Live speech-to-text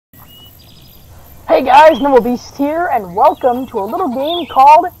Hey guys, Noble Beast here, and welcome to a little game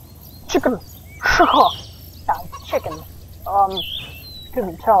called Chicken. Chicken.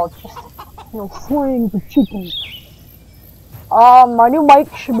 Couldn't tell, it's just, slang for chicken. My new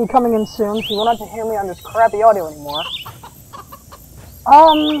mic should be coming in soon, so you won't have to hear me on this crappy audio anymore.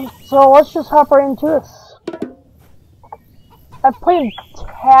 So let's just hop right into this. I've played a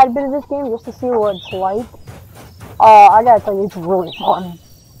tad bit of this game just to see what it's like. I gotta tell you, it's really fun.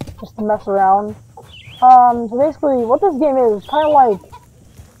 Just to mess around. So basically, what this game is kind of like,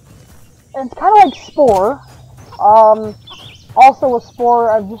 it's kind of like Spore. Also with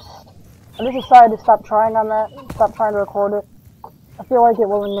Spore, I just decided to stop trying on that, stop trying to record it. I feel like it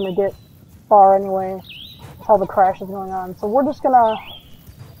wasn't gonna get far anyway, with all the crashes going on. So we're just gonna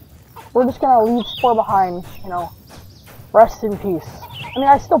leave Spore behind, rest in peace. I mean,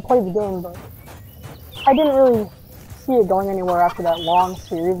 I still play the game, but I didn't really see it going anywhere after that long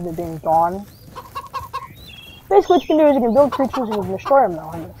series of it being gone. Basically, what you can do is you can build creatures and you can destroy them,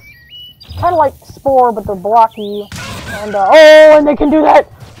 though. Kind of like Spore, but they're blocky. And, and they can do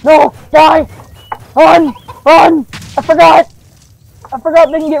that! No! Die! Run! Run! I forgot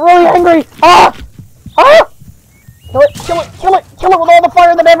they can get really angry! Ah! Ah! Kill it! Kill it! Kill it! Kill it with all the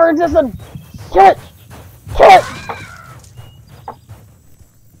fire that ever existed! Kill it! Kill it!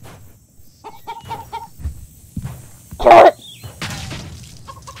 Kill it!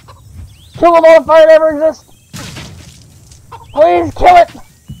 Kill with all the fire that ever exists! Please kill it!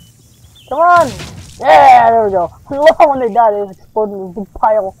 Come on! Yeah, there we go. I love how when they die, they just explode in this big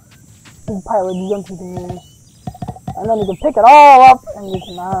pile of junk you can use. And then you can pick it all up and you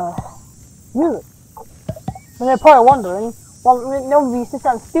can use it. And they're probably wondering, well, no, this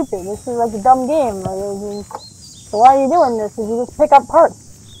sounds stupid. This is like a dumb game. So why are you doing this? If you just pick up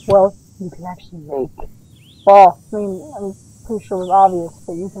parts. Well, you can actually make. Well, I mean, I'm pretty sure it was obvious,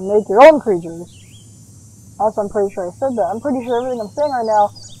 but you can make your own creatures. Also, I'm pretty sure I said that. I'm pretty sure everything I'm saying right now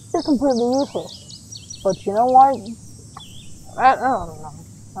is completely useless. But you know what? I don't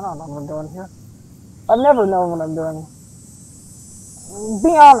know what I'm doing here. I've never known what I'm doing.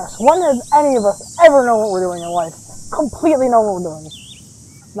 Be honest, when has any of us ever known what we're doing in life? Completely know what we're doing.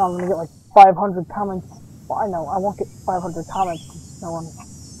 No, I'm gonna get like 500 comments. Well, I know, I won't get 500 comments because no one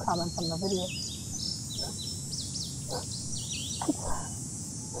comments on the video.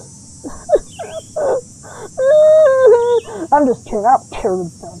 I'm just kidding. I don't care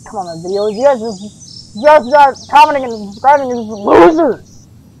who's come on my videos. You guys just are commenting and subscribing as losers.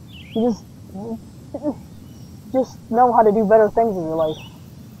 You just know how to do better things in your life.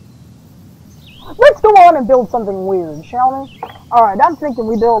 Let's go on and build something weird, shall we? Alright, I'm thinking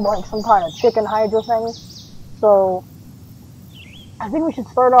we build like some kind of chicken hydra thing. So I think we should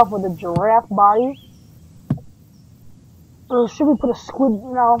start off with a giraffe body. Or should we put a squid?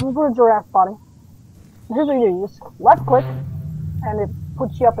 No, we put a giraffe body. Here's what you do, you just left click, and it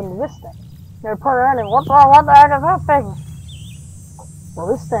puts you up into this thing. You put her in, and what the heck is that thing? Well,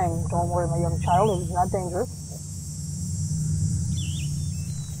 this thing, don't worry my young child, it's not dangerous.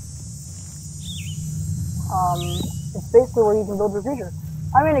 It's basically where you can build your creature.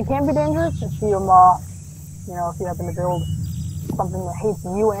 I mean, it can be dangerous if you, if you happen to build something that hates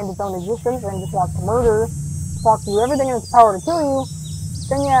you and its own existence, and just wants to murder, wants to do everything in its power to kill you,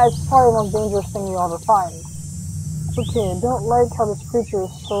 then yeah, it's probably the most dangerous thing you'll ever find. Okay, I don't like how this creature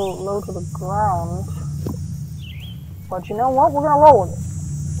is so low to the ground. But you know what? We're gonna roll with it.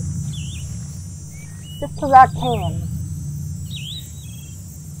 Just because I can.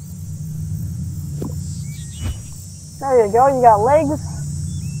 There you go, you got legs.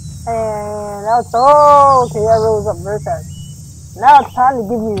 And now it's, okay, that rolls up very fast. Now it's time to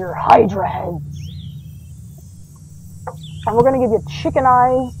give you your Hydra heads. And we're going to give you chicken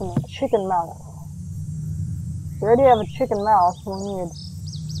eyes and a chicken mouth. We already have a chicken mouth, so we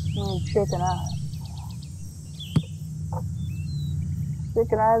need chicken eyes.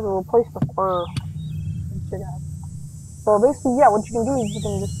 Chicken eyes will replace the fur. Chicken eyes. So basically, yeah, what you can do is you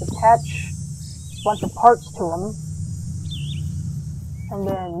can just attach a bunch of parts to them. And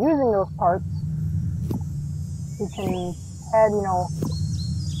then using those parts, you can add,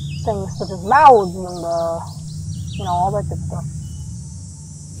 things such as mouths and, all that good stuff.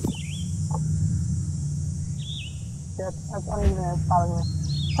 Yeah, that's uneven as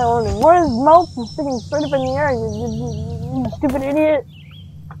bothering me. What is mouth and sticking straight up in the air? You stupid idiot!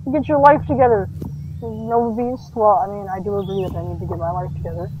 Get your life together. No beast. Well, I mean, I do agree that I need to get my life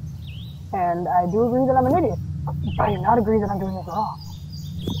together. And I do agree that I'm an idiot. But I do not agree that I'm doing it wrong.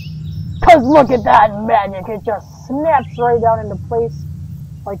 Cause look at that magic! It just snaps right down into place.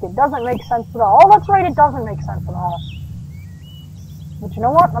 Like, it doesn't make sense at all. Oh, that's right, it doesn't make sense at all. But you know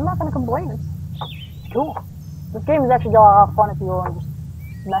what? I'm not gonna complain. cool. This game is actually a lot of fun if you want to just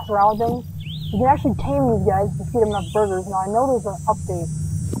mess around with things. You can actually tame these guys to feed them enough burgers. Now, I know there's an update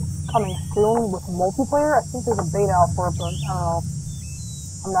coming soon with multiplayer. I think there's a beta out for it, but I don't know.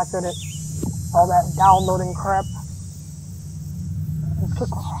 I'm not good at all that downloading crap. It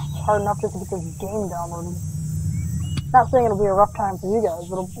took hard enough just to get this game downloaded. Not saying it'll be a rough time for you guys,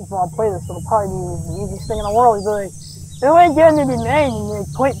 but if I play this, it'll probably be the easiest thing in the world. You'll be like, it went down to the 9 in like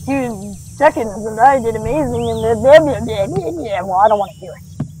 0.2 seconds, and I did amazing, and blah, blah, blah, blah, blah, blah. Well, I don't want to hear it.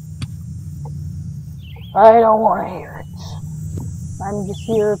 I don't want to hear it. I'm just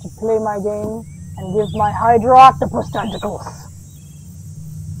here to play my game and give my Hydra octopus tentacles.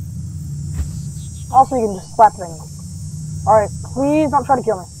 Also, you can just slap things. Alright, please don't try to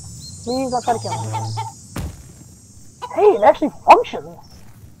kill me. Please don't try to kill me. Hey, it actually functions.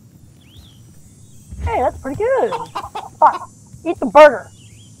 Hey, that's pretty good. Fine. Eat the burger.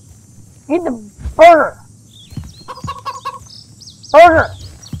 Eat the burger. Burger.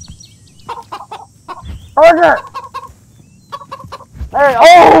 Burger. There.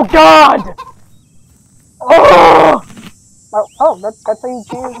 Oh God. Oh, that's how you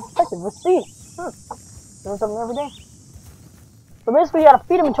change perspective. Let's see. Doing something every day. So basically, you gotta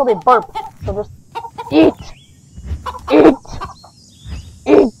feed them until they burp. So just eat. Eat!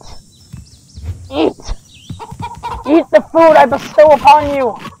 Eat! Eat! Eat the food I bestow upon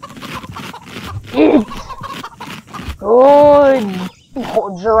you! Eat! Good! Oh,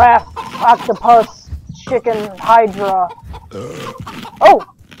 giraffe, octopus, chicken, hydra. Oh!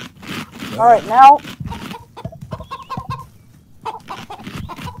 Alright, now.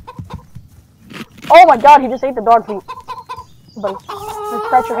 Oh my god, he just ate the dog feet. But just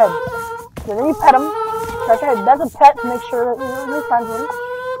scratch your head. Okay, then you pet him. Okay, that's a pet to make sure that you're friends with him.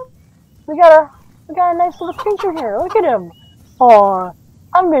 We got a nice little creature here. Look at him. Oh,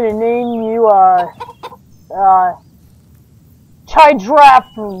 I'm gonna name you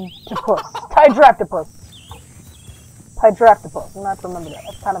CHYDRAIFFETOPUS. CHYDRAIFFETOPUS. I'm gonna have to remember that.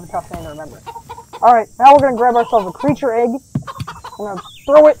 That's kind of a tough name to remember. All right, now we're gonna grab ourselves a creature egg. I'm gonna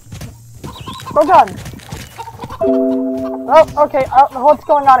throw it. Oh God. Oh, okay. What's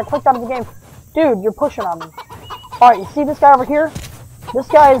going on? I clicked out of the game. Dude, you're pushing on me. Alright, you see this guy over here? This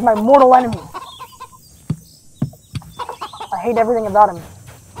guy is my mortal enemy. I hate everything about him.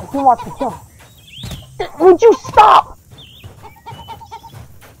 And he wants to kill me. Would you stop?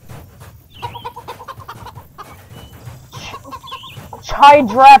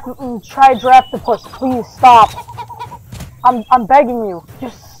 CHYDRAIFFETOPUS, please stop. I'm begging you.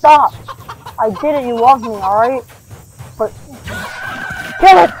 Just stop. I get it, you love me, alright? But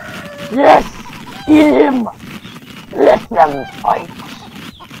kill it! Yes! Eat him! Let them fight!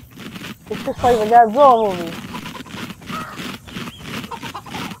 It's just like the Godzilla movie.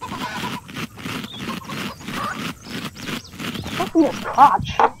 Don't eat his crotch.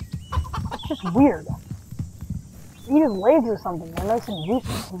 It's just weird. Eat his legs or something. They're nice and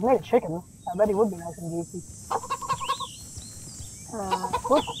juicy. He's made of chicken. I bet he would be nice and juicy.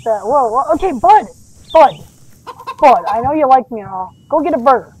 What's that? Whoa, okay, Bud! Bud, I know you like me and all. Go get a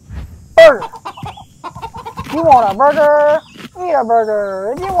burger. Burger! You want a burger? Eat a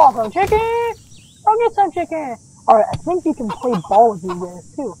burger. If you want some chicken, go get some chicken. Alright, I think you can play ball with these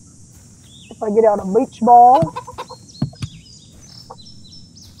guys too. If I get out a beach ball.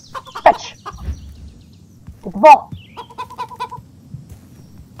 Fetch! Get the ball.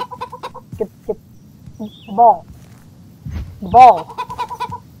 Get the ball. The ball.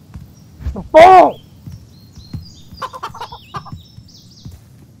 The ball!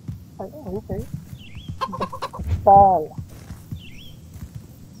 Okay. The ball.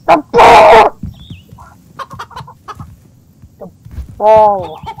 The ball! The ball.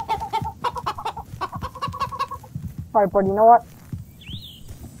 Alright, buddy, you know what?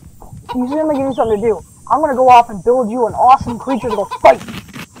 Usually I'm gonna give you something to do. I'm gonna go off and build you an awesome creature to go fight.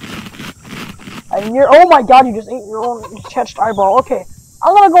 And oh my god, you just ate your own catched eyeball. Okay,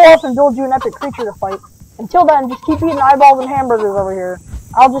 I'm gonna go off and build you an epic creature to fight. Until then, just keep eating eyeballs and hamburgers over here.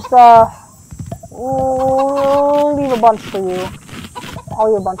 I'll just, leave a bunch for you. I'll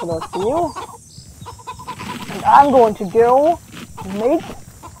leave a bunch of those for you. And I'm going to go make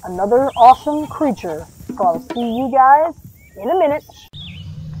another awesome creature. So I'll see you guys in a minute.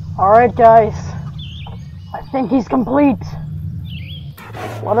 Alright guys, I think he's complete.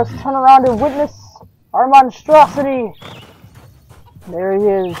 Let us turn around and witness our monstrosity. There he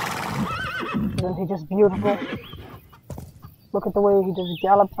is. Isn't he just beautiful? Look at the way he just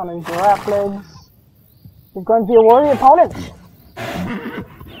gallops on his giraffe legs. He's going to be a worthy opponent.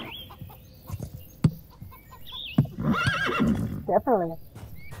 Definitely.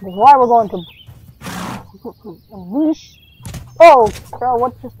 This is why we're going to Leash. Oh, girl,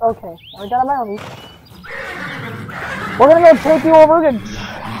 what just... Okay, I got my own leash. We're gonna go take you over to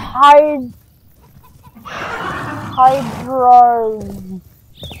Hydra...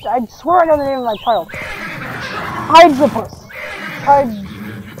 I swear I know the name of my child. CHYDRAIFFETOPUS.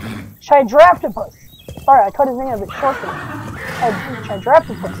 CHYDRAIFFETOPUS. Sorry, I cut his name a bit short there.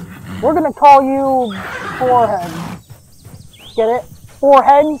 CHYDRAIFFETOPUS. We're gonna call you Fourhead. Get it?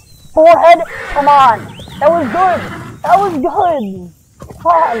 Fourhead? Fourhead? Come on! That was good! That was good!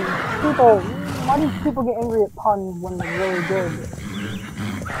 Come on, people. Why do people get angry at puns when they're really good?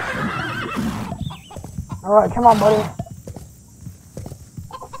 Alright, come on, buddy.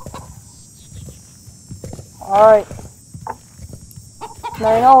 Alright.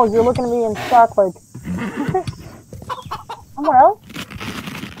 Now you know, you're looking at me in shock like, someone else?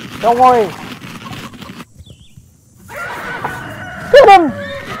 Don't worry. Get him!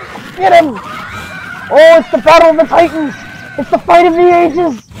 Get him! Oh, it's the battle of the Titans! It's the fight of the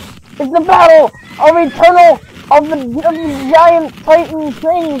ages! It's the battle of the giant Titan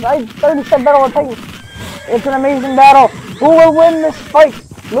things! I already said battle of Titans. It's an amazing battle. Who will win this fight?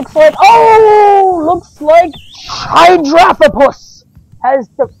 Looks like CHYDRAIFFETOPUS has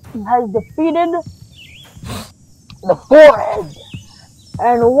defeated the Fourhead.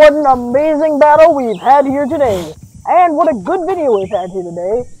 And what an amazing battle we've had here today. And what a good video we've had here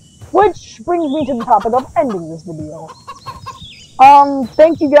today. Which brings me to the topic of ending this video.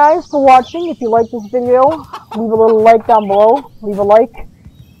 Thank you guys for watching. If you like this video, leave a little like down below. Leave a like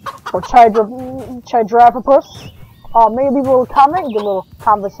for CHYDRAIFFETOPUS. Maybe leave a little comment, get a little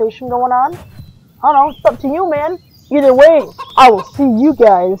conversation going on. I don't know, it's up to you, man. Either way, I will see you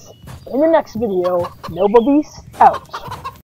guys in the next video. Nobobeast out.